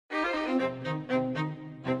This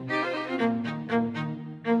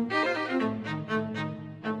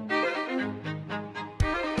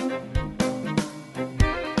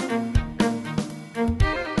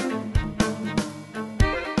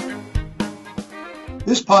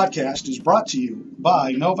podcast is brought to you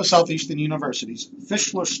by Nova Southeastern University's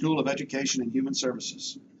Fischler School of Education and Human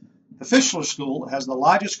Services. The Fischler School has the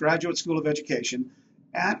largest graduate school of education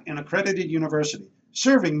at an accredited university,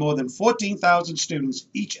 serving more than 14,000 students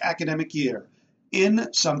each academic year in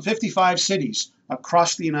some 55 cities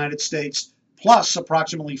across the United States, plus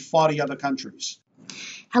approximately 40 other countries.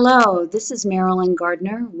 Hello, this is Marilyn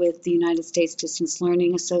Gardner with the United States Distance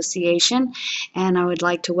Learning Association, and I would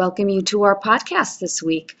like to welcome you to our podcast this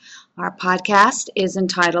week. Our podcast is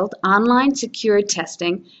entitled Online Secure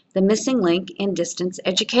Testing, the Missing Link in Distance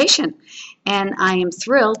Education. And I am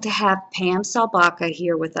thrilled to have Pam Salbaka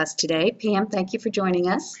here with us today. Pam, thank you for joining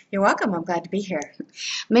us. You're welcome. I'm glad to be here.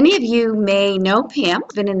 Many of you may know Pam,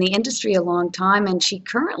 been in the industry a long time, and she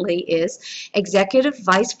currently is Executive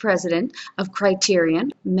Vice President of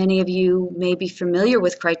Criterion. Many of you may be familiar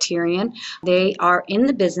with Criterion. They are in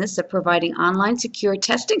the business of providing online secure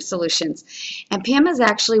testing solutions. And Pam has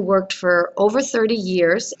actually worked for over 30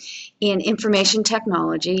 years in information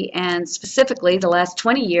technology, and specifically the last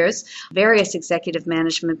 20 years, various executive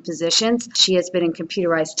management positions. She has been in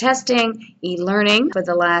computerized testing, e-learning for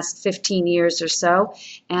the last 15 years or so,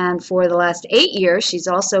 and for the last 8 years, she's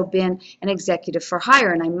also been an executive for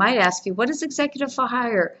hire. And I might ask you, what does executive for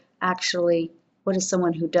hire actually, what does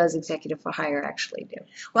someone who does executive for hire actually do?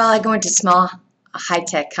 Well, I go into small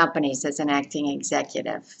high-tech companies as an acting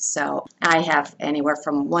executive. So I have anywhere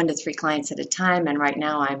from 1 to 3 clients at a time, and right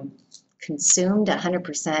now I'm consumed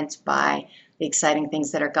 100% by the exciting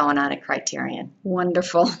things that are going on at Criterion.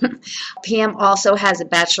 Wonderful. Pam also has a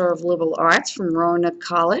Bachelor of Liberal Arts from Roanoke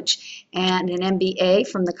College and an MBA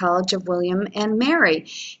from the College of William and Mary.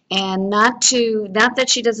 And not that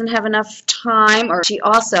she doesn't have enough time, or she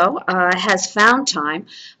also has found time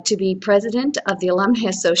to be president of the Alumni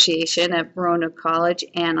Association at Roanoke College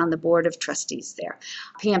and on the board of trustees there.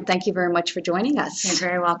 Pam, thank you very much for joining us. You're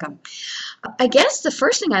very welcome. I guess the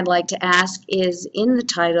first thing I'd like to ask is, in the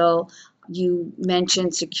title, you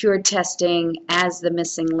mentioned secure testing as the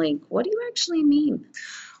missing link. What do you actually mean?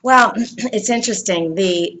 Well, it's interesting.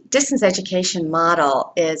 The distance education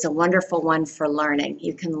model is a wonderful one for learning.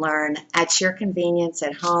 You can learn at your convenience,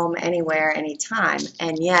 at home, anywhere, anytime.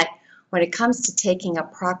 And yet, when it comes to taking a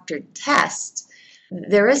proctored test,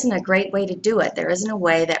 there isn't a great way to do it. There isn't a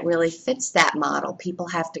way that really fits that model. People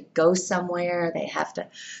have to go somewhere. They have to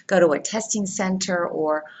go to a testing center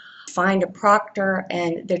or find a proctor,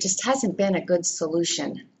 and there just hasn't been a good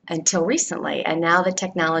solution until recently. And now the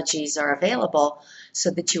technologies are available so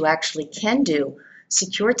that you actually can do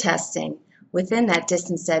secure testing within that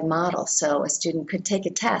distance ed model. So a student could take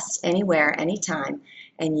a test anywhere, anytime,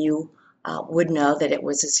 and you would know that it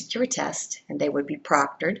was a secure test, and they would be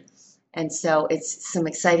proctored. And so it's some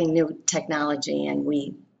exciting new technology, and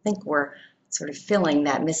we think we're sort of filling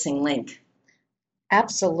that missing link.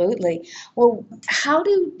 Absolutely. Well, how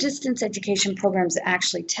do distance education programs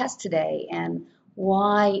actually test today, and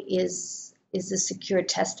why is the secure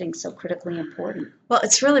testing so critically important? Well,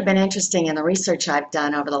 it's really been interesting in the research I've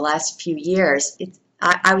done over the last few years.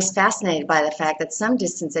 I was fascinated by the fact that some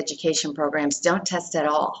distance education programs don't test at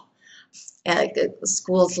all.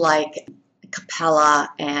 Schools like Capella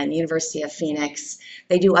and University of Phoenix,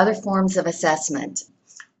 they do other forms of assessment,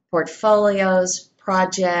 portfolios,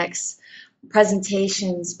 projects,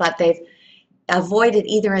 presentations, but they've avoided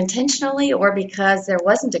either intentionally or because there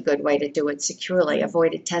wasn't a good way to do it securely,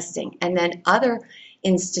 avoided testing. And then other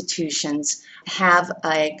institutions have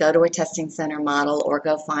a go to a testing center model or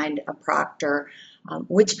go find a proctor,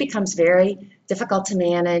 which becomes very difficult to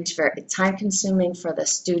manage, very time consuming for the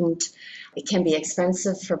student. It can be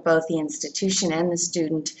expensive for both the institution and the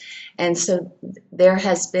student. And so there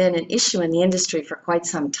has been an issue in the industry for quite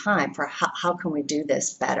some time for how can we do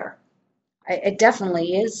this better. It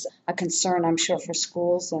definitely is a concern, I'm sure, for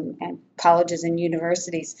schools and colleges and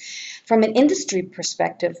universities. From an industry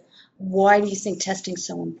perspective, why do you think testing is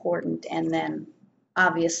so important? And then,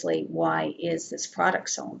 obviously, why is this product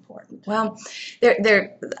so important? Well,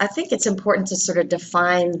 I think it's important to sort of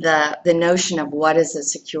define the notion of what is a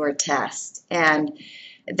secure test. And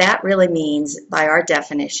that really means, by our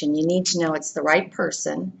definition, you need to know it's the right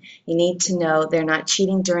person, you need to know they're not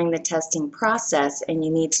cheating during the testing process, and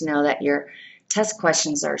you need to know that your test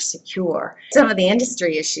questions are secure. Some of the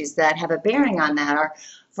industry issues that have a bearing on that are,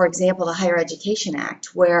 for example, the Higher Education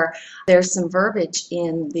Act, where there's some verbiage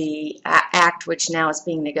in the act which now is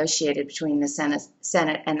being negotiated between the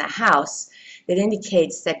Senate and the House that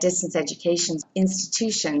indicates that distance education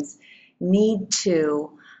institutions need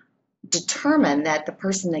to determine that the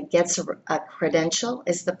person that gets a credential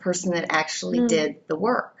is the person that actually did the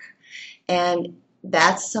work. And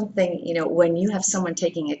that's something, when you have someone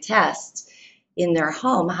taking a test in their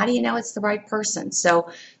home, how do you know it's the right person?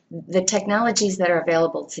 So the technologies that are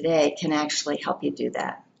available today can actually help you do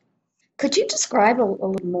that. Could you describe a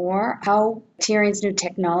little more how Criterion's new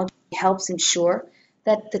technology helps ensure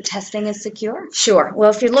that the testing is secure? Sure.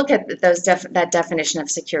 Well, if you look at that definition of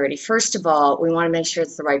security, first of all, we want to make sure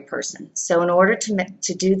it's the right person. So in order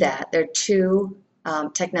to do that, there are two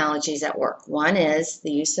technologies at work. One is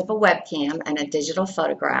the use of a webcam and a digital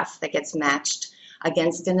photograph that gets matched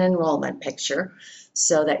against an enrollment picture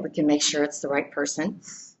so that we can make sure it's the right person.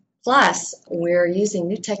 Plus, we're using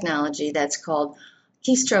new technology that's called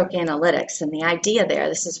keystroke analytics. And the idea there,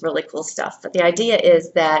 this is really cool stuff, but the idea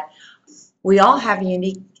is that we all have a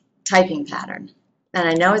unique typing pattern. And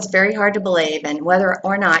I know it's very hard to believe, and whether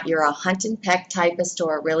or not you're a hunt and peck typist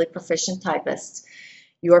or a really proficient typist,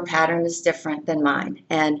 your pattern is different than mine.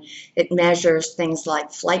 And it measures things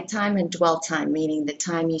like flight time and dwell time, meaning the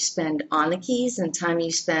time you spend on the keys and time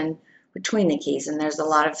you spend between the keys. And there's a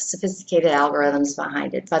lot of sophisticated algorithms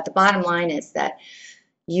behind it. But the bottom line is that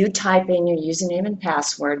you type in your username and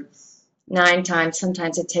password 9 times.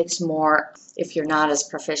 Sometimes it takes more if you're not as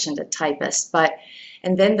proficient a typist.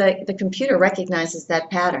 And then the computer recognizes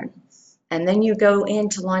that pattern. And then you go in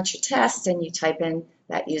to launch your test and you type in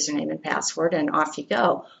that username and password and off you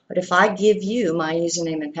go. But if I give you my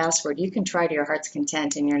username and password, you can try to your heart's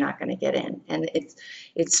content and you're not going to get in. And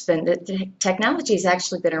the technology has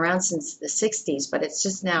actually been around since the 60s, but it's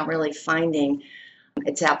just now really finding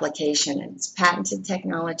its application. And it's patented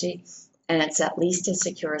technology, and it's at least as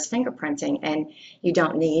secure as fingerprinting, and you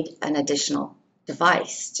don't need an additional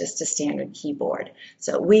device, just a standard keyboard.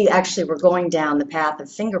 So we actually were going down the path of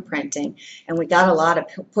fingerprinting, and we got a lot of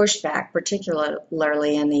pushback,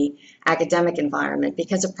 particularly in the academic environment,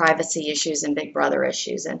 because of privacy issues and Big Brother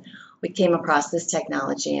issues. And we came across this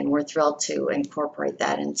technology, and we're thrilled to incorporate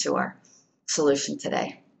that into our solution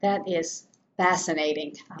today. That is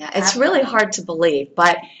fascinating. Yeah, it's really hard to believe,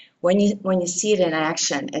 but when you see it in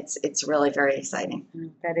action, it's really very exciting.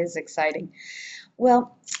 That is exciting.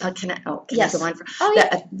 Well, can yes. I go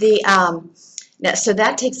on? Yeah. So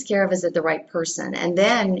that takes care of, is it the right person? And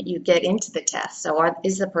then you get into the test. So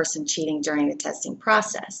is the person cheating during the testing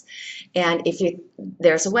process? And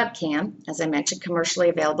there's a webcam, as I mentioned, commercially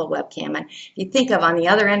available webcam. And if you think of on the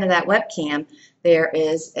other end of that webcam, there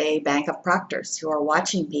is a bank of proctors who are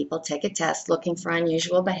watching people take a test, looking for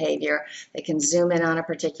unusual behavior. They can zoom in on a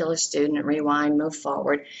particular student and rewind, move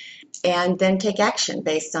forward, and then take action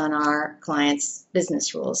based on our client's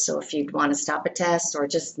business rules. So if you'd want to stop a test or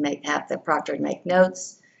just have the proctor make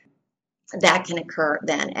notes, that can occur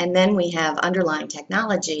then. And then we have underlying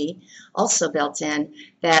technology also built in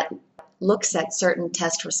that looks at certain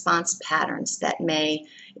test response patterns that may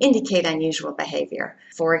indicate unusual behavior.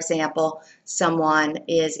 For example, someone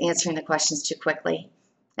is answering the questions too quickly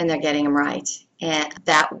and they're getting them right. And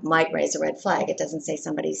that might raise a red flag. It doesn't say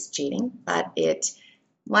somebody's cheating, but it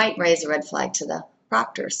might raise a red flag to the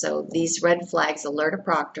proctor. So these red flags alert a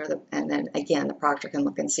proctor, and then again, the proctor can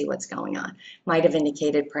look and see what's going on. Might have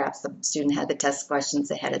indicated perhaps the student had the test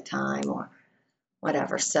questions ahead of time or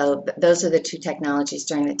whatever. So those are the two technologies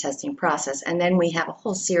during the testing process. And then we have a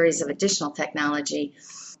whole series of additional technology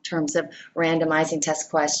in terms of randomizing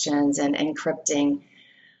test questions and encrypting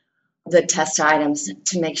the test items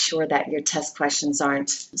to make sure that your test questions aren't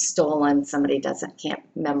stolen, somebody can't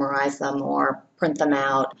memorize them or print them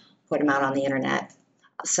out, put them out on the internet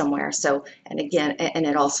somewhere. So, and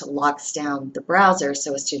it also locks down the browser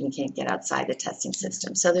so a student can't get outside the testing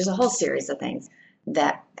system. So there's a whole series of things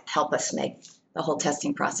that help us make the whole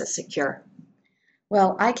testing process secure.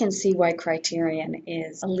 Well, I can see why Criterion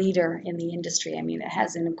is a leader in the industry. I mean, it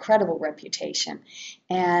has an incredible reputation.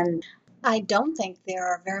 And I don't think there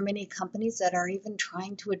are very many companies that are even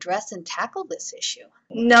trying to address and tackle this issue.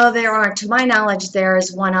 No, there aren't. To my knowledge, there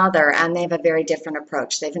is one other, and they have a very different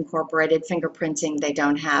approach. They've incorporated fingerprinting. They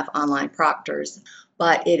don't have online proctors,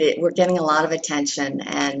 but we're getting a lot of attention,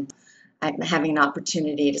 and I'm having an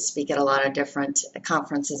opportunity to speak at a lot of different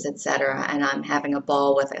conferences, etc., and I'm having a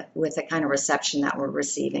ball with the kind of reception that we're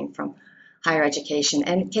receiving from higher education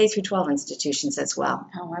and K through 12 institutions as well.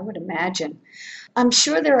 Oh, I would imagine. I'm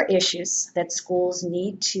sure there are issues that schools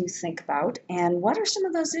need to think about. And what are some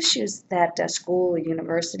of those issues that a school or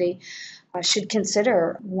university should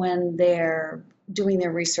consider when they're doing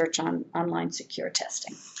their research on online secure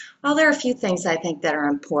testing? Well, there are a few things I think that are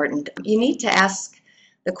important. You need to ask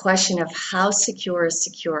the question of how secure is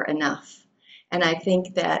secure enough. And I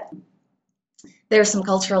think that there are some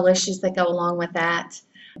cultural issues that go along with that.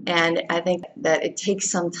 And I think that it takes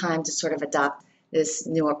some time to sort of adopt this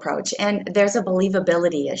new approach. And there's a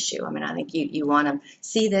believability issue. I mean, I think you want to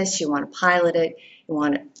see this, you want to pilot it, you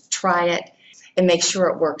want to try it, and make sure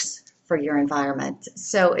it works for your environment.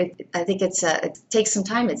 So I think it takes some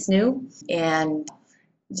time. It's new, and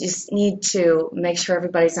just need to make sure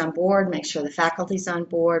everybody's on board, make sure the faculty's on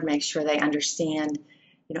board, make sure they understand,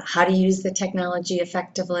 how to use the technology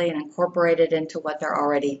effectively and incorporate it into what they're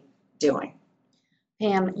already doing.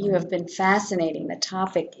 Pam, you have been fascinating. The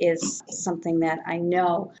topic is something that I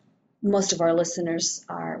know most of our listeners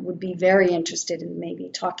would be very interested in maybe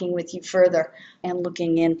talking with you further and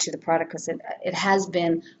looking into the product, because it has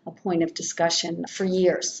been a point of discussion for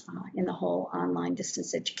years in the whole online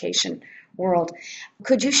distance education world.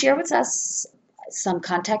 Could you share with us some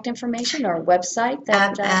contact information or a website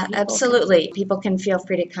that absolutely. People can feel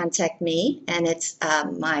free to contact me, and it's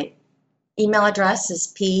my email address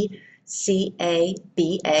is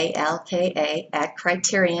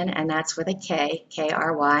pcabalka@Criterion, and that's with a K,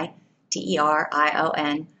 Kryterion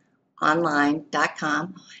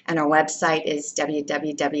online.com, and our website is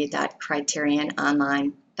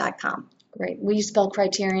www.criteriononline.com. Great. Will you spell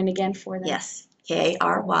Criterion again for them? Yes,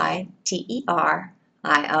 Kryterion.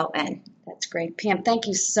 That's great. Pam, thank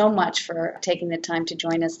you so much for taking the time to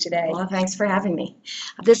join us today. Well, thanks for having me.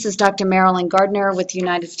 This is Dr. Marilyn Gardner with the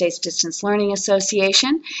United States Distance Learning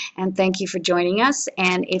Association, and thank you for joining us.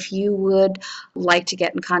 And if you would like to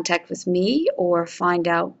get in contact with me or find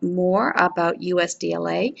out more about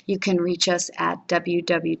USDLA, you can reach us at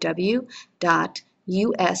www.usdla.org.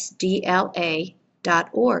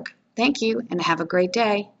 Thank you, and have a great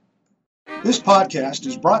day. This podcast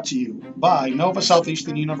is brought to you by Nova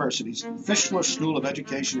Southeastern University's Fischler School of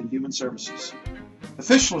Education and Human Services. The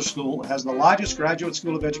Fischler School has the largest graduate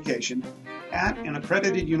school of education at an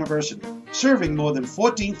accredited university, serving more than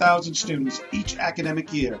 14,000 students each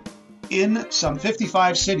academic year in some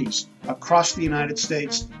 55 cities across the United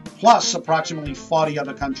States, plus approximately 40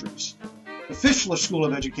 other countries. The Fischler School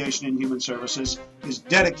of Education and Human Services is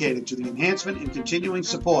dedicated to the enhancement and continuing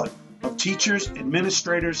support of teachers,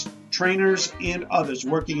 administrators, trainers, and others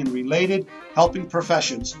working in related helping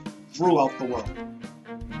professions throughout the world.